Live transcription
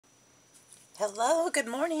Hello, good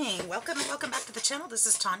morning. Welcome back to the channel. This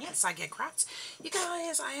is Tanya at Sidegigcrafts. You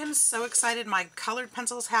guys, I am so excited. My colored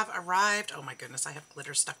pencils have arrived. Oh my goodness, I have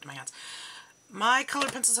glitter stuck to my hands. My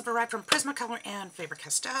colored pencils have arrived from Prisma Color and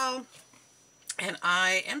Faber-Castell. And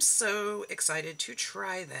I am so excited to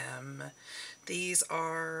try them. These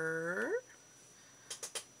are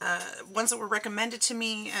ones that were recommended to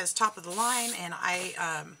me as top of the line, and I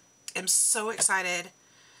am so excited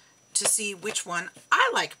to see which one I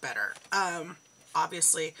like better.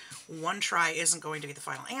 Obviously, one try isn't going to be the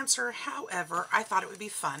final answer. However, I thought it would be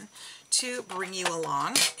fun to bring you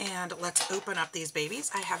along, and let's open up these babies.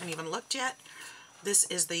 I haven't even looked yet. This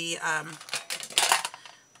is the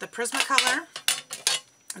Prismacolor.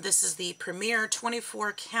 This is the Premier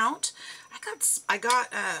 24 count. I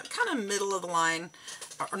got kind of middle of the line,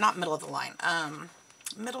 or not middle of the line,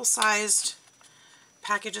 middle-sized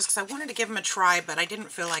packages because I wanted to give them a try, but I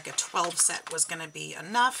didn't feel like a 12 set was going to be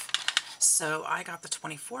enough. So I got the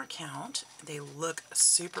 24 count. They look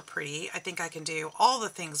super pretty. I think I can do all the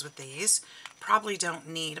things with these. Probably don't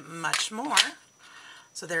need much more.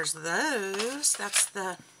 So there's those. That's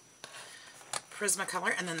the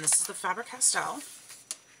Prismacolor, and then this is the Faber-Castell.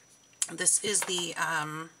 This is the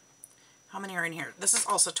how many are in here? This is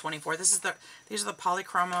also 24. These are the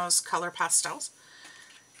Polychromos color pastels,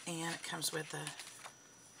 and it comes with the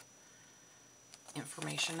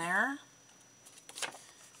information there.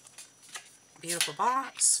 Beautiful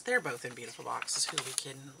box. They're both in beautiful boxes. Who are we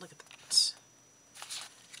kidding? Look at that.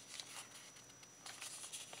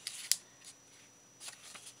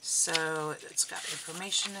 So it's got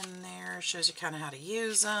information in there. Shows you kind of how to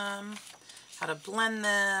use them, how to blend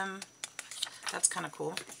them. That's kind of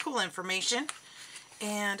cool. Cool information.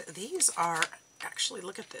 And these are actually,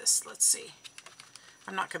 look at this. Let's see.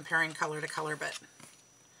 I'm not comparing color to color, but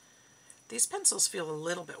these pencils feel a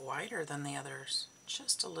little bit wider than the others.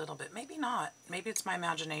 Just a little bit. Maybe not. Maybe it's my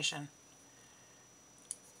imagination.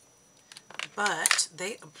 But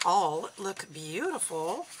they all look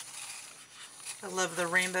beautiful. I love the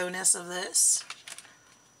rainbowness of this.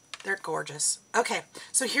 They're gorgeous. Okay,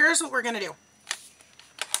 so here's what we're going to do.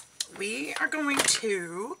 We are going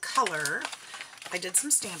to color. I did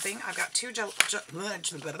some stamping. I've got two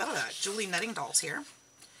Julie Netting dolls here.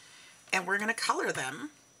 And we're going to color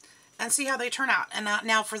them and see how they turn out. And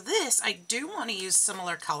now for this, I do want to use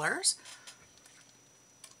similar colors.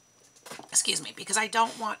 Excuse me, because I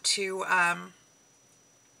don't want to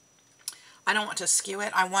skew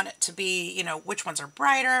it. I want it to be, you know, which ones are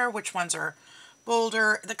brighter, which ones are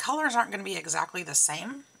bolder. The colors aren't going to be exactly the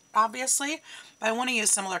same, obviously, but I want to use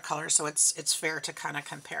similar colors so it's fair to kind of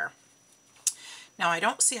compare. Now, I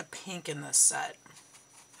don't see a pink in this set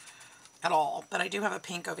at all, but I do have a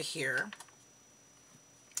pink over here.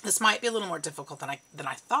 This might be a little more difficult than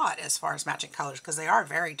I thought as far as matching colors, because they are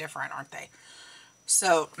very different, aren't they?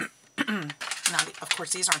 So, now, of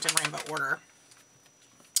course, these aren't in rainbow order.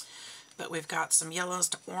 But we've got some yellows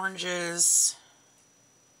to oranges,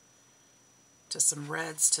 to some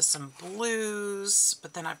reds, to some blues.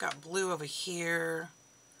 But then I've got blue over here.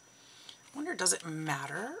 I wonder, does it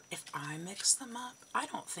matter if I mix them up? I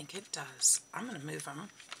don't think it does. I'm going to move them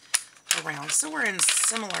around. So we're in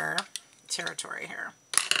similar territory here.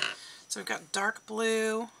 So we've got dark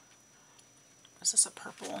blue. Is this a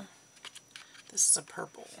purple? This is a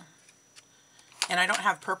purple. And I don't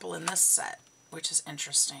have purple in this set, which is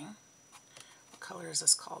interesting. What color is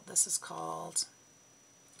this called? This is called,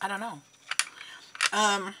 I don't know.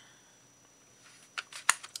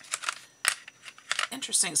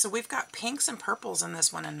 Interesting. So we've got pinks and purples in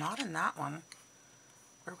this one and not in that one.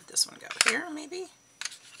 Where would this one go? Here, maybe?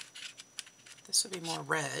 This would be more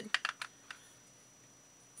red.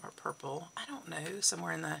 Or purple. I don't know.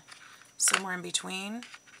 Somewhere in between.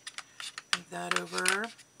 Move that over.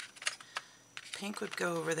 Pink would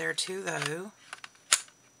go over there too, though.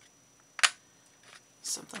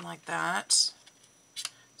 Something like that.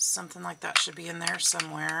 Something like that should be in there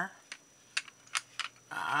somewhere.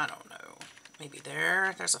 I don't know. Maybe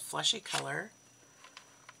there. There's a fleshy color.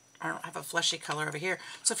 I don't have a fleshy color over here.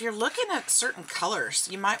 So if you're looking at certain colors,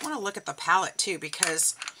 you might want to look at the palette too,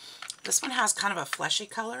 because this one has kind of a fleshy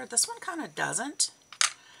color. This one kind of doesn't.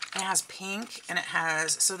 It has pink, and it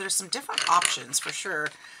has, so there's some different options for sure.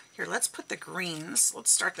 Here, let's put the greens. Let's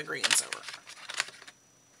start the greens over.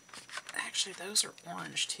 Actually, those are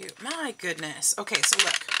orange too. My goodness. Okay, so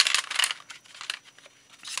look.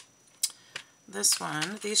 This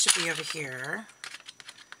one, these should be over here.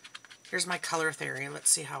 Here's my color theory. Let's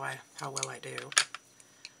see how well I do.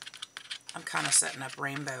 I'm kind of setting up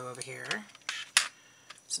rainbow over here,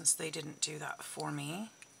 since they didn't do that for me.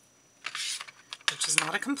 which is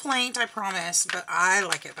not a complaint, I promise, but I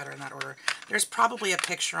like it better in that order. There's probably a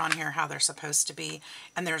picture on here how they're supposed to be,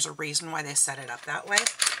 and there's a reason why they set it up that way,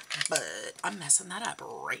 but I'm messing that up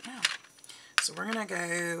right now. So we're going to go,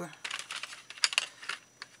 I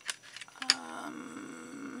don't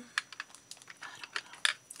know.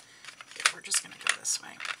 Yeah, we're just going to go this way.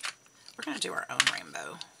 We're going to do our own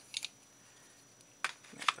rainbow.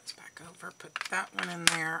 Move those back over, put that one in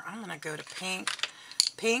there. I'm going to go to pink,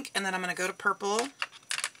 and then I'm going to go to purple.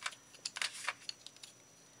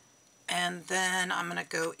 And then I'm going to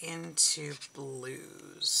go into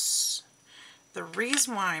blues. The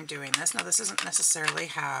reason why I'm doing this, now this isn't necessarily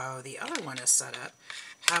how the other one is set up.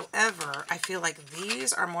 However, I feel like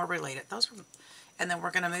these are more related. And then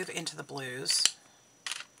we're going to move into the blues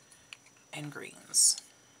and greens.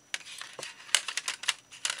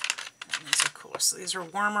 And these are cool. So these are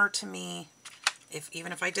warmer to me.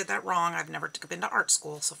 Even if I did that wrong, I've never been to art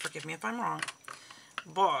school, so forgive me if I'm wrong.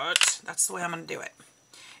 But that's the way I'm going to do it.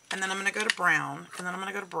 And then I'm going to go to brown, and then I'm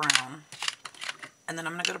going to go to brown, and then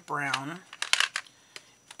I'm going to go to brown,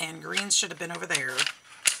 and greens should have been over there. Here,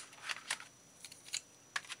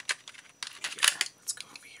 let's go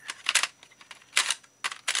over here.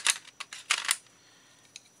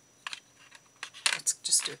 Let's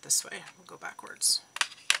just do it this way. We'll go backwards.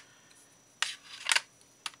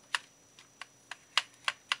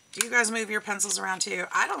 Do you guys move your pencils around too?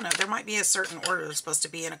 I don't know. There might be a certain order they're supposed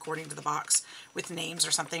to be in according to the box with names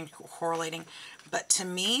or something correlating. But to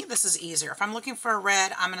me, this is easier. If I'm looking for a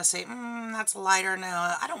red, I'm going to say, that's lighter. No,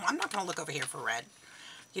 I'm not going to look over here for red.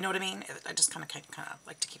 You know what I mean? I just kind of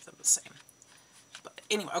like to keep them the same. But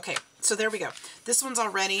anyway, okay. So there we go. This one's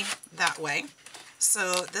already that way.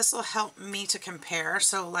 So this will help me to compare.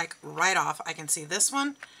 So like right off, I can see this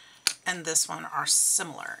one and this one are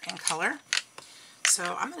similar in color.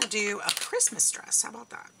 So I'm going to do a Christmas dress. How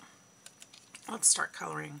about that? Let's start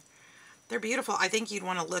coloring. They're beautiful. I think you'd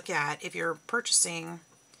want to look at, if you're purchasing,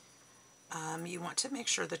 you want to make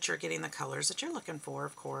sure that you're getting the colors that you're looking for,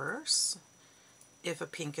 of course. If a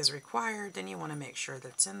pink is required, then you want to make sure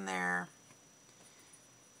that's in there.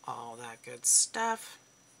 All that good stuff.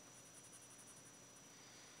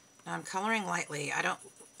 Now I'm coloring lightly.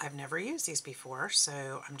 I've never used these before,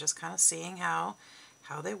 so I'm just kind of seeing how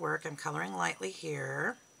they work. I'm coloring lightly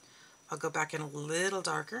here. I'll go back in a little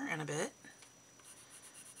darker in a bit.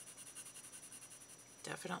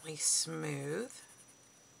 Definitely smooth.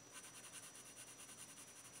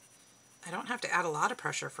 I don't have to add a lot of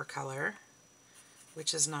pressure for color,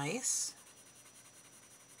 which is nice.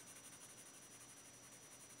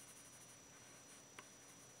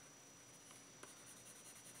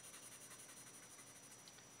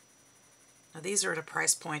 Now these are at a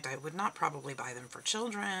price point I would not probably buy them for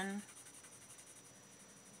children.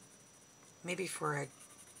 Maybe for a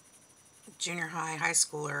junior high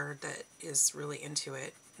schooler that is really into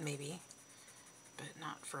it, maybe. But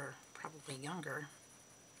not for probably younger.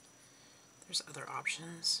 There's other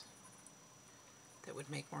options that would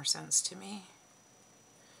make more sense to me.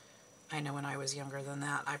 I know when I was younger than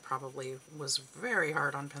that, I probably was very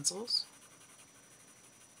hard on pencils.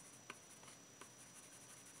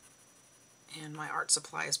 And my art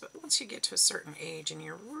supplies, but once you get to a certain age and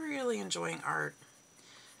you're really enjoying art,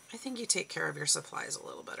 I think you take care of your supplies a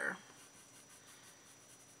little better.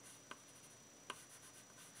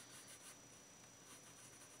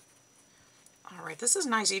 Alright, this is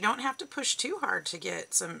nice. You don't have to push too hard to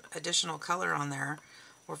get some additional color on there,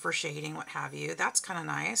 or for shading, what have you. That's kind of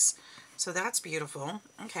nice. So that's beautiful.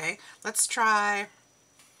 Okay, let's try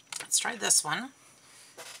this one,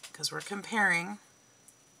 because we're comparing.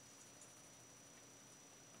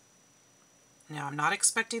 Now, I'm not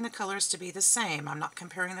expecting the colors to be the same. I'm not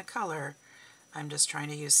comparing the color. I'm just trying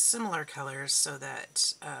to use similar colors so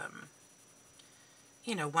that,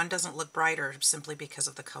 you know, one doesn't look brighter simply because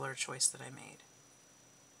of the color choice that I made.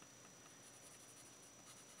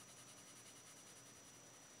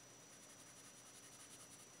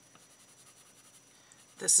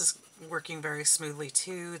 This is working very smoothly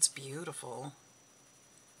too. It's beautiful.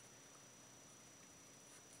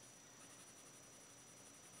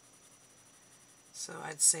 So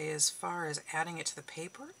I'd say as far as adding it to the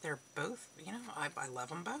paper, they're both, you know, I love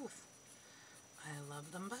them both. I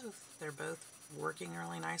love them both. They're both working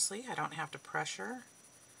really nicely. I don't have to pressure.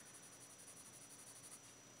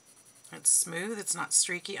 It's smooth. It's not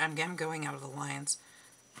streaky. I'm going out of the lines.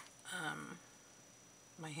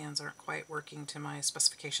 My hands aren't quite working to my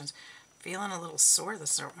specifications. Feeling a little sore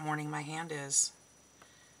this morning, my hand is.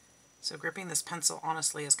 So gripping this pencil,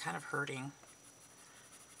 honestly, is kind of hurting.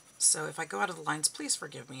 So if I go out of the lines, please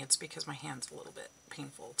forgive me. It's because my hand's a little bit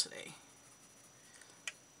painful today.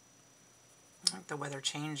 I think the weather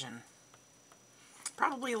changing.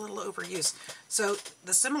 Probably a little overused. So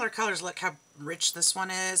the similar colors, look how rich this one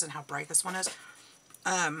is and how bright this one is.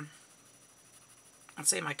 I'd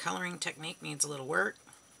say my coloring technique needs a little work.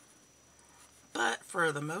 But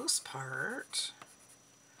for the most part,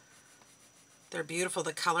 they're beautiful.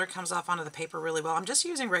 The color comes off onto the paper really well. I'm just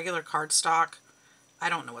using regular cardstock. I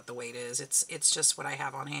don't know what the weight is. It's just what I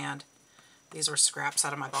have on hand. These were scraps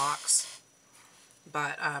out of my box.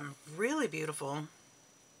 But really beautiful.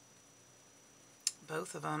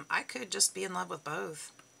 Both of them. I could just be in love with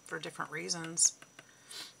both for different reasons.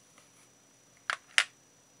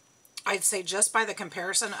 I'd say just by the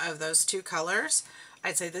comparison of those two colors,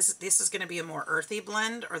 I'd say this is going to be a more earthy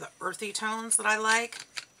blend, or the earthy tones that I like.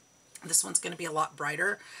 This one's going to be a lot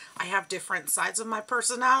brighter. I have different sides of my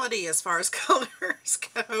personality as far as colors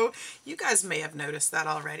go. You guys may have noticed that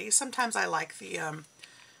already. Sometimes I like the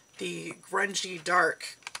grungy,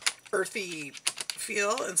 dark, earthy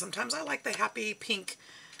feel, and sometimes I like the happy pink,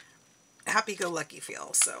 happy-go-lucky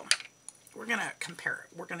feel. So we're going to compare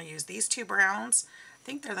it. We're going to use these two browns. I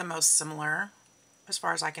think they're the most similar as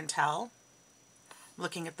far as I can tell.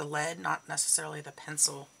 Looking at the lead, not necessarily the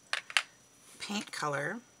pencil paint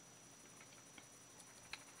color.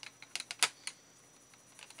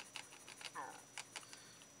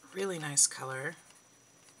 Really nice color.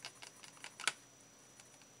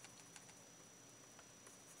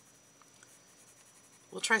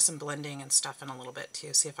 We'll try some blending and stuff in a little bit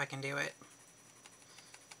too, see if I can do it.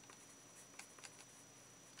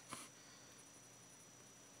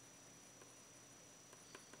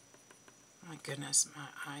 My goodness, my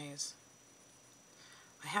eyes.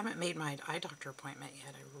 I haven't made my eye doctor appointment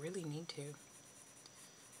yet. I really need to.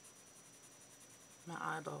 My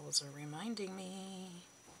eyeballs are reminding me.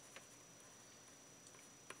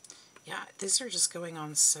 Yeah, these are just going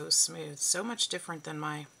on so smooth. So much different than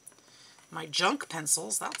my junk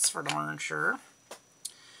pencils, that's for darn sure.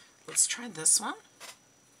 Let's try this one.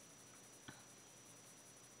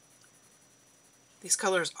 These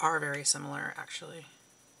colors are very similar, actually.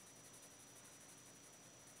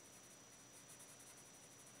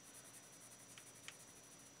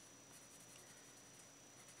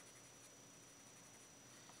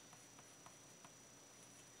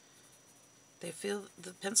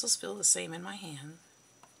 The pencils feel the same in my hand.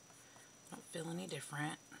 I don't feel any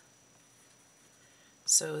different.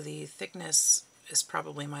 So the thickness is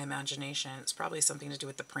probably my imagination. It's probably something to do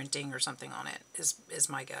with the printing or something on it, is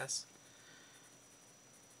my guess.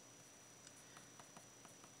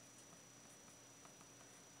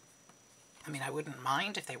 I mean, I wouldn't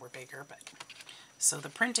mind if they were bigger, but... So the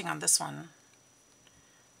printing on this one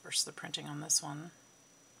versus the printing on this one.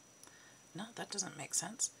 No, that doesn't make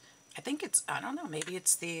sense. I think it's, I don't know, maybe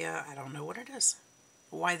it's the, I don't know what it is.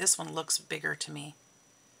 Why this one looks bigger to me.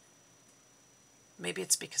 Maybe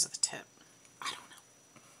it's because of the tip. I don't know.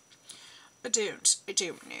 I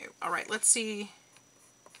don't know. Alright, let's see.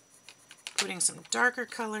 Putting some darker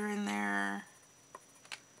color in there.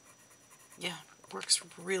 Yeah, works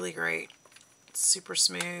really great. It's super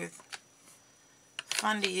smooth.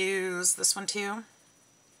 Fun to use. This one too.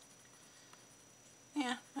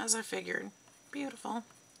 Yeah, as I figured. Beautiful.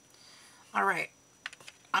 Alright,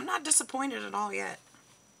 I'm not disappointed at all yet.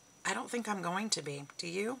 I don't think I'm going to be. Do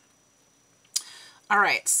you?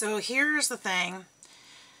 Alright, so here's the thing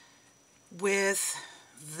with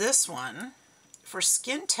this one. For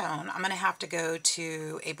skin tone, I'm going to have to go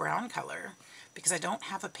to a brown color because I don't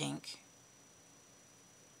have a pink.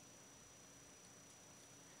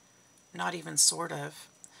 Not even sort of.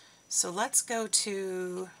 So let's go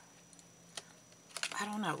to, I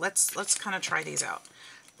don't know, let's kind of try these out.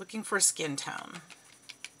 Looking for a skin tone.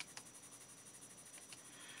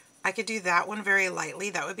 I could do that one very lightly.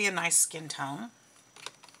 That would be a nice skin tone.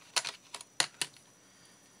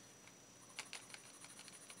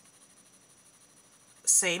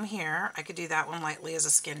 Same here. I could do that one lightly as a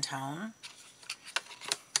skin tone.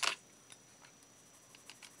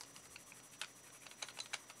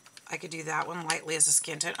 I could do that one lightly as a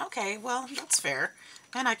skin tone. Okay, well, that's fair.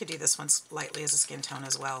 And I could do this one lightly as a skin tone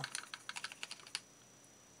as well.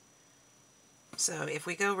 So if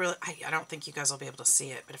we go really, I don't think you guys will be able to see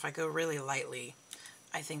it, but if I go really lightly,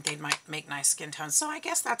 I think they might make nice skin tones. So I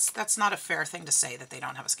guess that's not a fair thing to say that they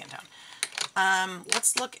don't have a skin tone.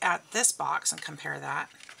 Let's look at this box and compare that.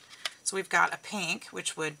 So we've got a pink,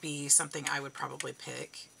 which would be something I would probably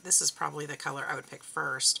pick. This is probably the color I would pick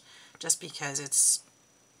first, just because it's,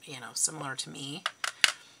 you know, similar to me.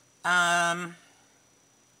 But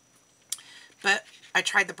I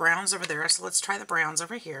tried the browns over there, so let's try the browns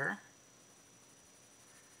over here.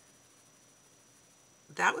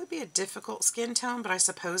 That would be a difficult skin tone, but I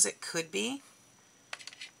suppose it could be.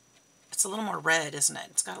 It's a little more red, isn't it?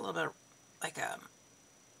 It's got a little bit of, like a,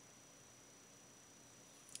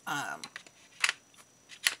 I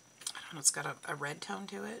don't know, it's got a red tone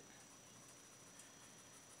to it.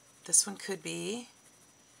 This one could be.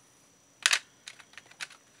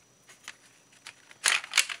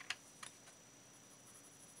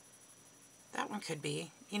 That one could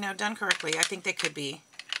be. You know, done correctly, I think they could be.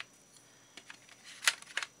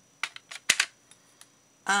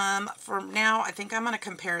 For now, I think I'm going to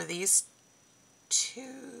compare these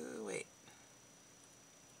two. Wait.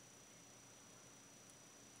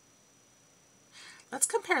 Let's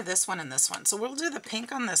compare this one and this one. So we'll do the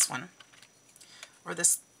pink on this one. Or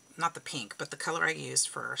this, not the pink, but the color I used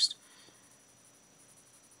first.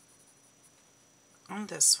 On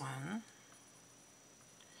this one.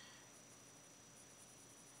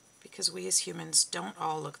 Because we as humans don't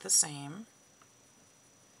all look the same.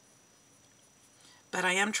 But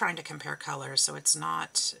I am trying to compare colors, so it's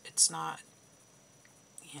not,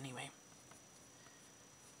 anyway.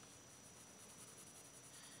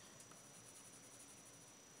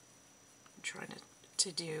 I'm trying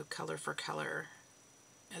to do color for color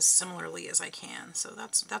as similarly as I can, so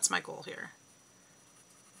that's my goal here.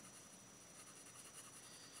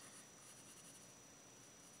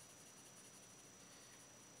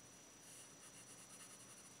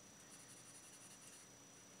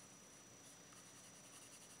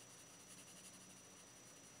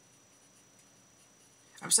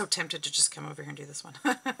 I'm so tempted to just come over here and do this one.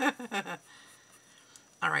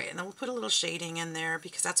 Alright, and then we'll put a little shading in there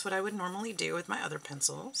because that's what I would normally do with my other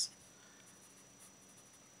pencils.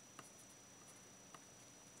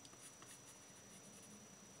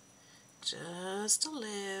 Just a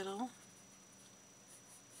little.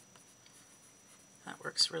 That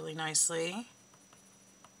works really nicely.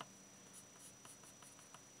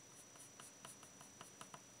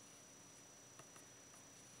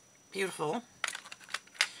 Beautiful.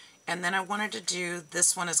 And then I wanted to do,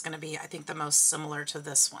 this one is going to be, I think, the most similar to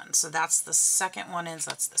this one. So that's the second one is,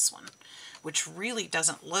 that's this one, which really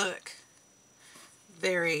doesn't look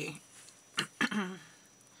very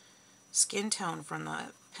skin tone from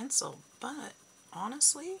the pencil, but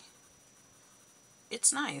honestly,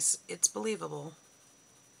 it's nice. It's believable.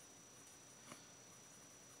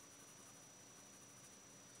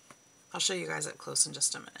 I'll show you guys up close in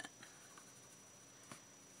just a minute.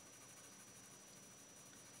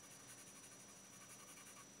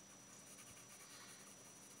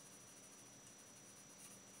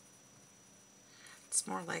 It's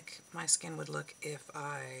more like my skin would look if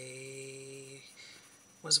I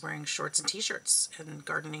was wearing shorts and t-shirts and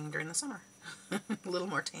gardening during the summer. A little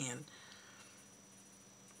more tan.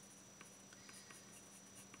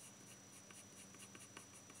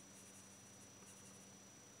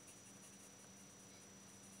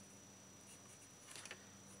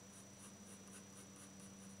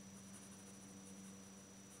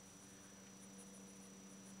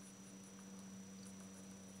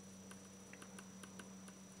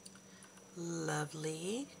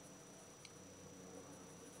 Lovely.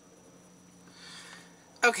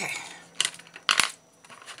 Okay.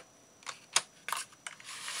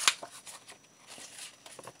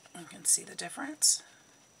 You can see the difference.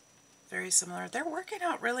 Very similar. They're working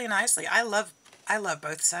out really nicely. I love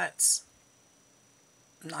both sets.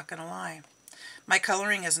 I'm not gonna lie. My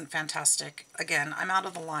coloring isn't fantastic. Again, I'm out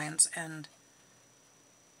of the lines and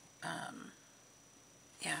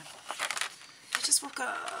yeah. I just woke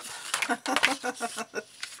up.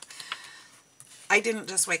 I didn't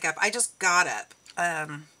just wake up. I just got up.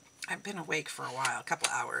 I've been awake for a while, a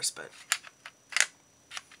couple hours, but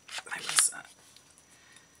I was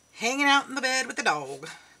hanging out in the bed with the dog.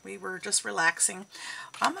 We were just relaxing.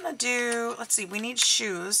 I'm going to do, let's see, we need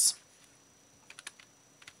shoes.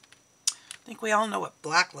 I think we all know what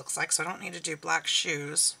black looks like, so I don't need to do black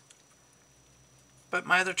shoes. But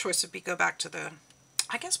my other choice would be go back to the,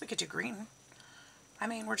 I guess we could do green. I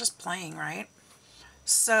mean, we're just playing, right?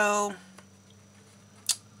 So,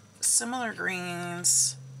 similar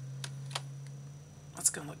greens. That's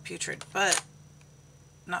going to look putrid, but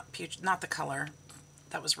not putrid, not the color.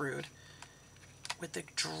 That was rude. With the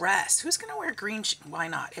dress. Who's going to wear green? Why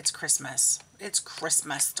not? It's Christmas. It's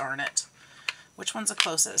Christmas, darn it. Which one's the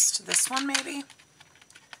closest? This one, maybe?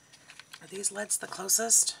 Are these leads the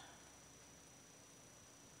closest?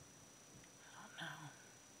 I don't know.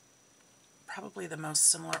 Probably the most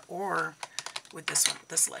similar, or would this one,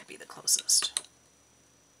 this lead be the closest?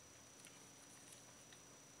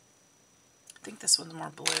 I think this one's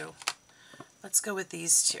more blue. Let's go with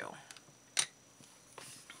these two.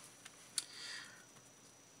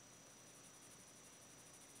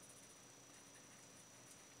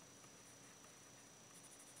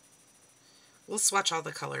 We'll swatch all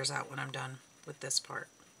the colors out when I'm done with this part.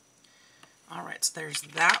 All right, so there's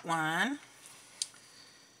that one.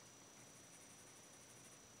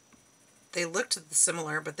 They looked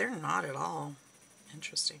similar, but they're not at all.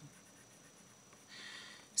 Interesting.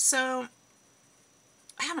 So,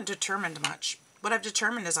 I haven't determined much. What I've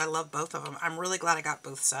determined is I love both of them. I'm really glad I got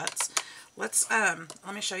both sets. Let's,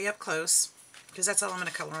 let me show you up close, because that's all I'm going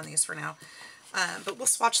to color on these for now. But we'll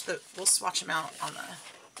swatch them out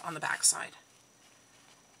on the back side.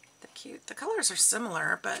 They're cute. The colors are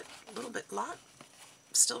similar, but a little bit,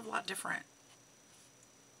 still a lot different.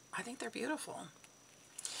 I think they're beautiful. All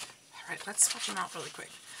right, let's swatch them out really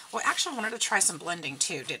quick. Well, actually, I wanted to try some blending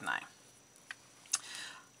too, didn't I?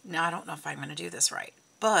 Now, I don't know if I'm going to do this right,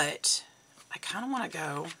 but I kind of want to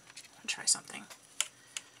go and try something.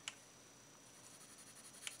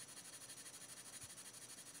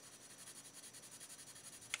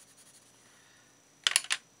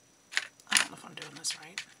 I don't know if I'm doing this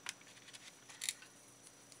right.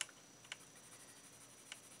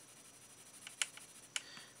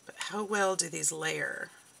 But how well do these layer?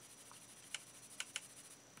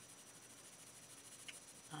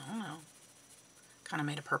 I don't know. Kind of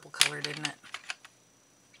made a purple color, didn't it?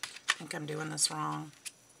 I think I'm doing this wrong.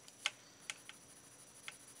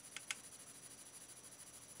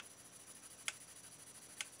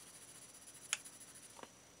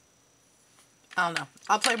 I don't know.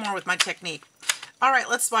 I'll play more with my technique. All right,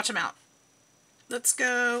 let's swatch them out. Let's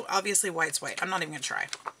go, obviously white's white. I'm not even going to try.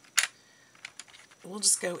 We'll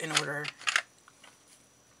just go in order.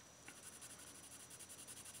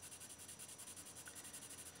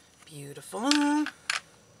 Beautiful.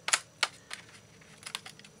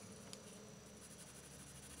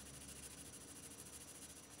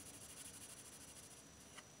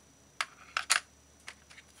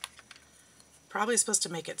 Probably supposed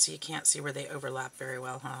to make it so you can't see where they overlap very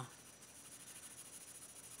well, huh?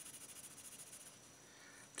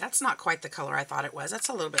 That's not quite the color I thought it was. That's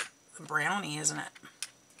a little bit browny, isn't it?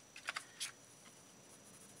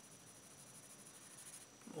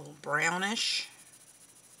 A little brownish.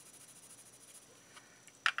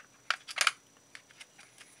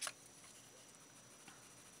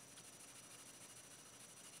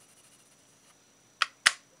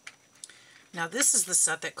 Now this is the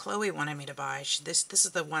set that Chloe wanted me to buy. This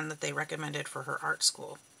is the one that they recommended for her art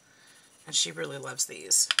school. And she really loves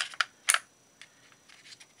these.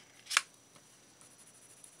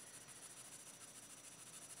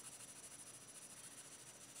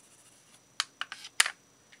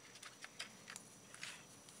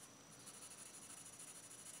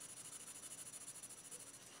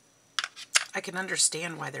 I can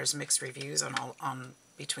understand why there's mixed reviews on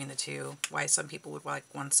between the two. Why some people would like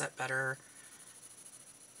one set better.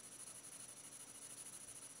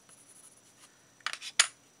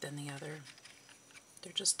 Than the other.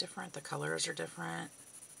 They're just different. The colors are different.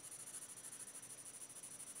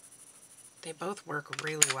 They both work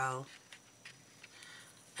really well.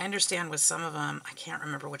 I understand with some of them, I can't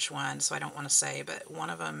remember which one, so I don't want to say, but one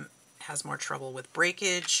of them has more trouble with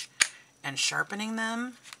breakage and sharpening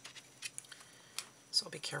them. So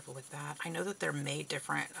I'll be careful with that. I know that they're made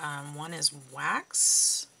different. One is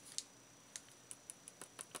wax.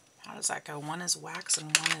 How does that go? One is wax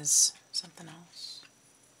and one is something else.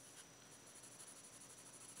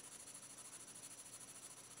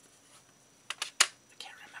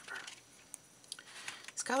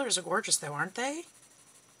 These colors are gorgeous though, aren't they?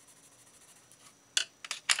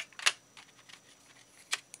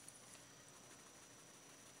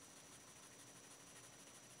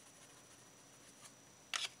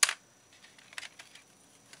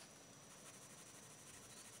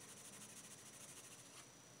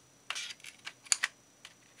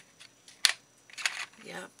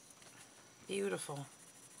 Yep. Beautiful.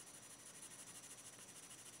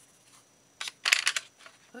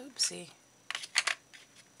 Oopsie.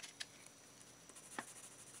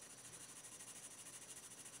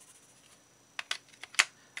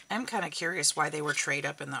 I'm kind of curious why they were trade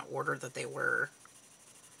up in that order that they were.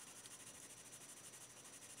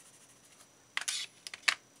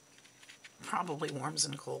 Probably warms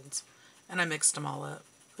and colds. And I mixed them all up.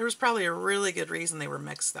 There was probably a really good reason they were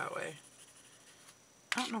mixed that way.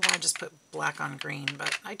 I don't know why I just put black on green,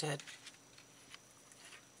 but I did.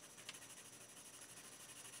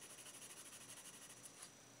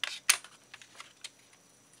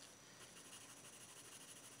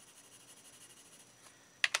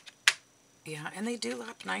 Yeah, and they do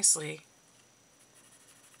lap nicely.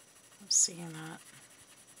 I'm seeing that.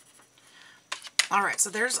 Alright, so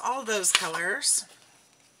there's all those colors.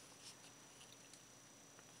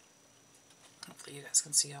 Hopefully you guys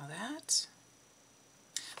can see all that.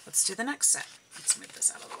 Let's do the next set. Let's move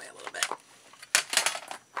this out of the way a little bit.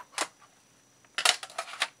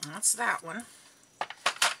 That's that one.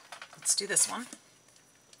 Let's do this one.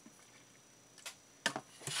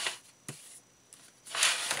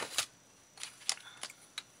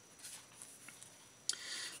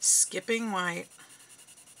 Skipping white.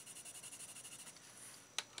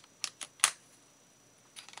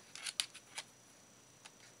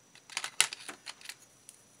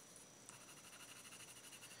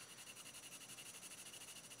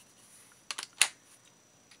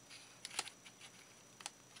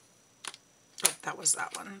 Oh, that was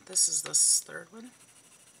that one. This is this third one.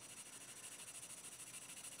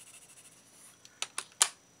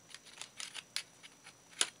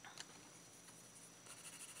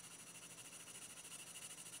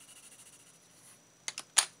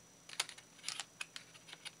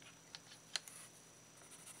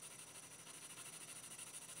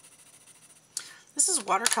 This is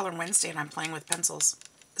Watercolor Wednesday and I'm playing with pencils.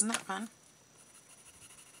 Isn't that fun?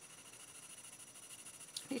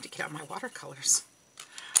 I need to get out my watercolors.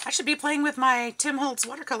 I should be playing with my Tim Holtz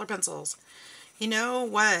watercolor pencils. You know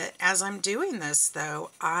what? As I'm doing this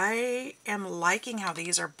though, I am liking how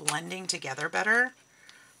these are blending together better.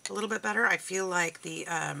 A little bit better. I feel like the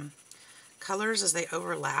colors as they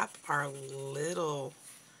overlap are a little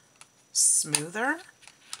smoother.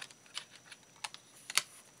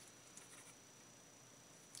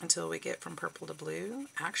 Until we get from purple to blue.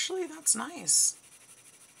 Actually, that's nice.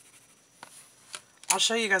 I'll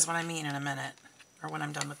show you guys what I mean in a minute, or when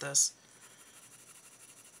I'm done with this.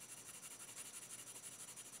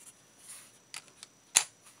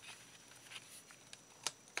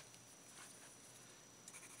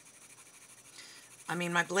 I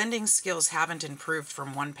mean, my blending skills haven't improved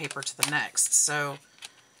from one paper to the next, so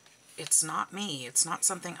it's not me. It's not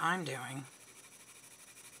something I'm doing.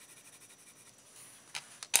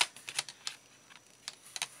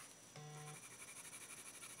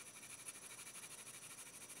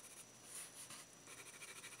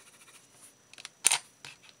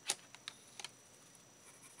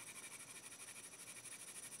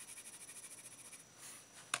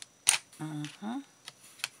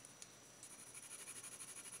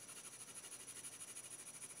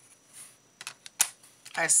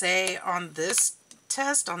 I say on this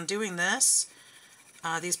test, on doing this,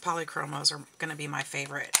 these polychromos are going to be my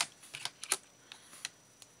favorite.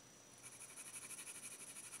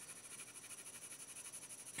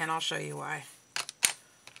 And I'll show you why.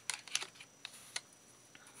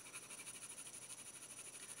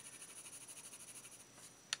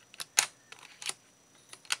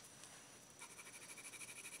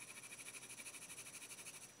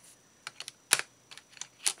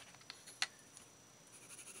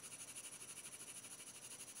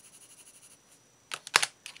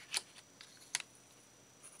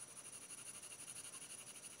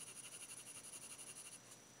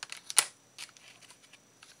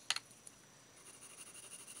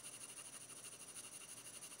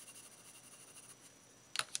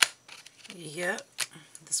 Yep,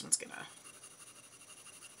 this one's gonna...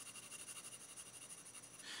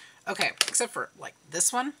 Okay, except for like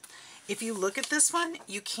this one. If you look at this one,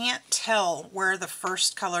 you can't tell where the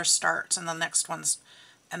first color starts and the next one's,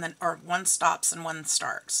 and then, or one stops and one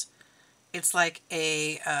starts. It's like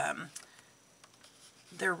a,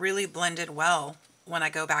 they're really blended well when I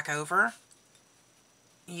go back over.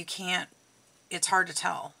 You can't, it's hard to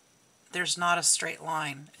tell. There's not a straight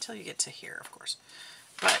line until you get to here, of course.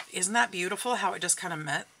 But isn't that beautiful how it just kind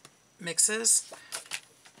of mixes?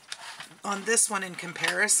 On this one in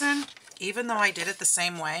comparison, even though I did it the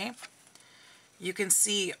same way, you can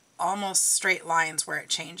see almost straight lines where it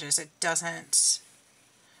changes. It doesn't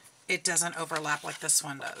overlap like this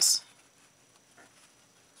one does.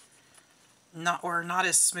 Not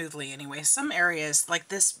as smoothly anyway. Some areas, like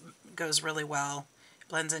this, goes really well,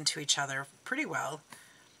 blends into each other pretty well.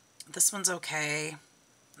 This one's okay.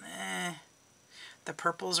 The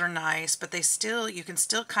purples are nice, but they still, you can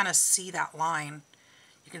still kind of see that line.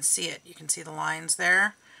 You can see it. You can see the lines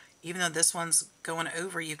there. Even though this one's going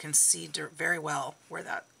over, you can see very well where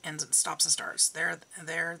that ends and stops and starts. There,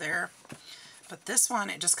 there, there. But this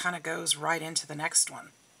one, it just kind of goes right into the next one.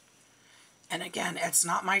 And again, it's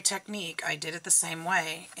not my technique. I did it the same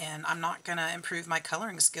way, and I'm not going to improve my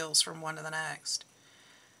coloring skills from one to the next.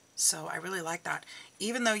 So I really like that.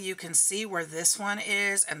 Even though you can see where this one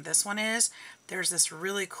is and this one is, there's this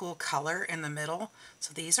really cool color in the middle.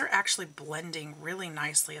 So these are actually blending really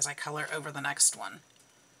nicely as I color over the next one.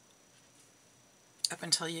 Up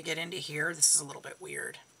until you get into here, this is a little bit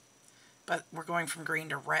weird. But we're going from green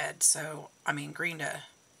to red, so, I mean green to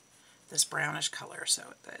this brownish color, so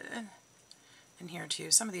in here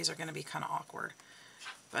too. Some of these are going to be kind of awkward.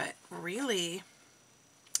 But really,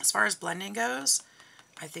 as far as blending goes,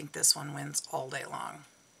 I think this one wins all day long.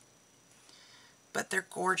 But they're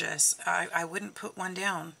gorgeous. I wouldn't put one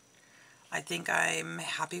down. I think I'm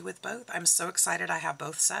happy with both. I'm so excited I have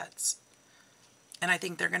both sets. And I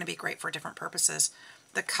think they're going to be great for different purposes.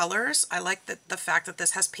 The colors, I like the fact that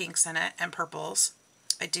this has pinks in it and purples.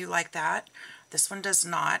 I do like that. This one does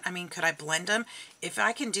not. I mean, could I blend them? If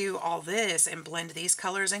I can do all this and blend these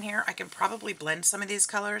colors in here, I can probably blend some of these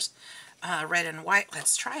colors, red and white.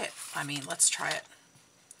 Let's try it. I mean, let's try it.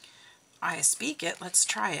 I speak it. Let's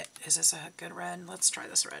try it. Is this a good red? Let's try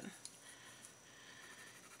this red.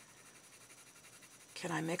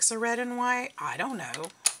 Can I mix a red and white? I don't know.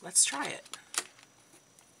 Let's try it.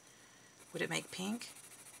 Would it make pink?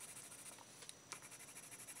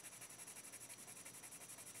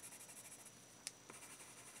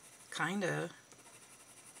 Kinda.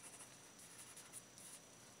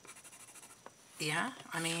 Yeah,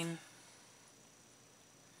 I mean,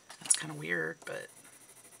 that's kind of weird, but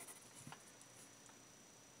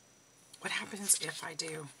what happens if I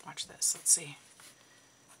do? Watch this. Let's see.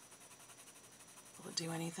 Will it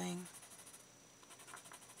do anything?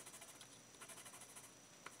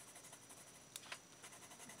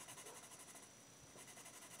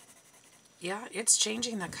 Yeah, it's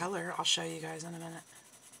changing the color. I'll show you guys in a minute.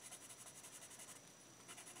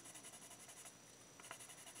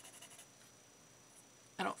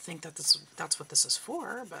 I don't think that that's what this is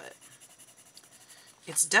for, but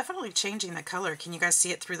it's definitely changing the color. Can you guys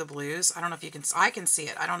see it through the blues? I don't know if you can. I can see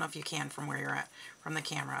it. I don't know if you can from where you're at, from the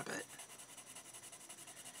camera, but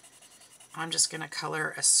I'm just going to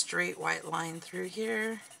color a straight white line through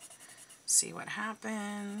here. See what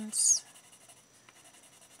happens.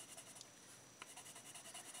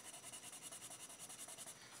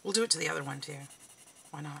 We'll do it to the other one too.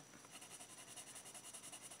 Why not?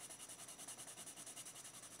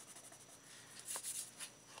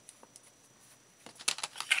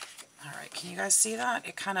 Alright, can you guys see that?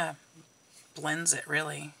 It kind of blends it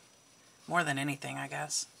really. More than anything, I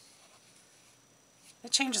guess. It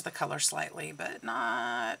changes the color slightly, but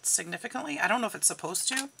not significantly. I don't know if it's supposed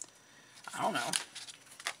to. I don't know.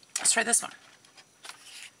 Let's try this one.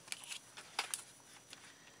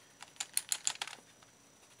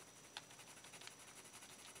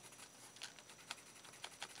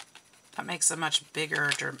 That makes a much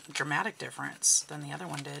bigger dramatic difference than the other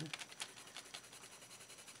one did.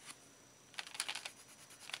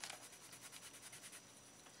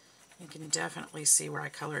 You can definitely see where I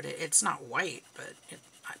colored it. It's not white, but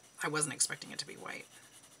I wasn't expecting it to be white.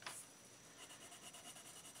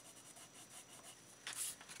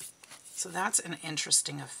 So that's an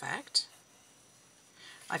interesting effect.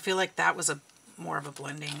 I feel like that was more of a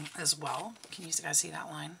blending as well. Can you guys see that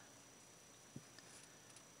line?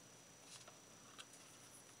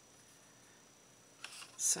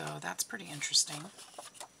 So that's pretty interesting.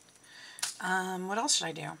 What else should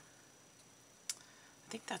I do? I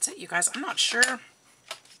think that's it, you guys. I'm not sure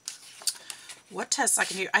what tests I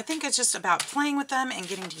can do. I think it's just about playing with them and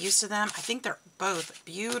getting used to them. I think they're both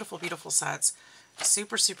beautiful, beautiful sets.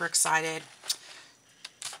 Super, super excited.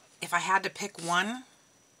 If I had to pick one,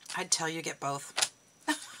 I'd tell you get both.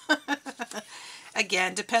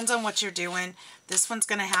 Again, depends on what you're doing. This one's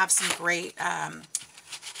going to have some great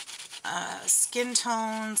skin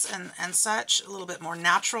tones and such, a little bit more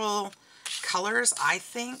natural colors, I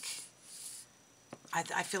think.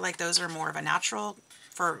 I feel like those are more of a natural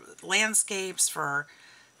for landscapes, for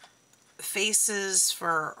faces,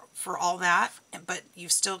 for all that, but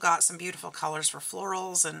you've still got some beautiful colors for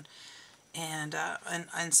florals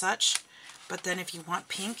and such. But then if you want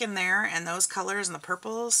pink in there and those colors and the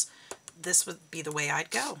purples, this would be the way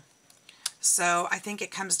I'd go. So I think it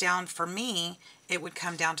comes down, for me, it would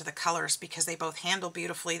come down to the colors because they both handle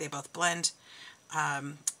beautifully, they both blend.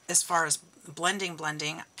 As far as blending,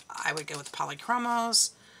 I would go with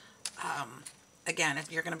polychromos. Again,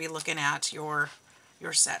 if you're going to be looking at your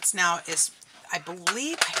sets. Now, I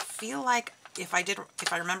feel like if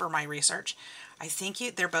I remember my research, I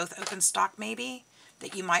think they're both open stock maybe,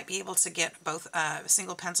 that you might be able to get both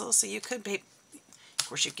single pencils. So you could be, of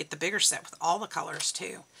course, you get the bigger set with all the colors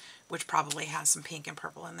too, which probably has some pink and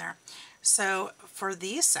purple in there. So for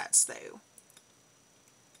these sets though,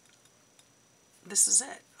 this is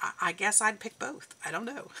it. I guess I'd pick both. I don't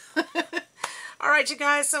know. All right, you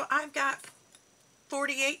guys, so I've got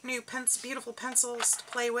 48 new beautiful pencils to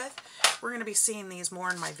play with. We're going to be seeing these more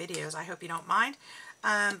in my videos. I hope you don't mind.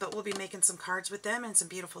 But we'll be making some cards with them and some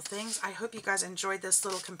beautiful things. I hope you guys enjoyed this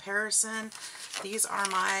little comparison. These are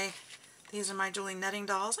my Julie Netting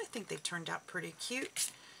dolls. I think they've turned out pretty cute.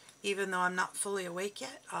 Even though I'm not fully awake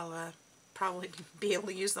yet, I'll probably be able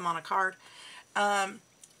to use them on a card.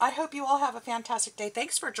 I hope you all have a fantastic day.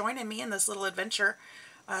 Thanks for joining me in this little adventure.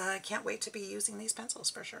 I can't wait to be using these pencils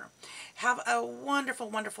for sure. Have a wonderful,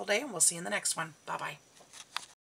 wonderful day, and we'll see you in the next one. Bye-bye.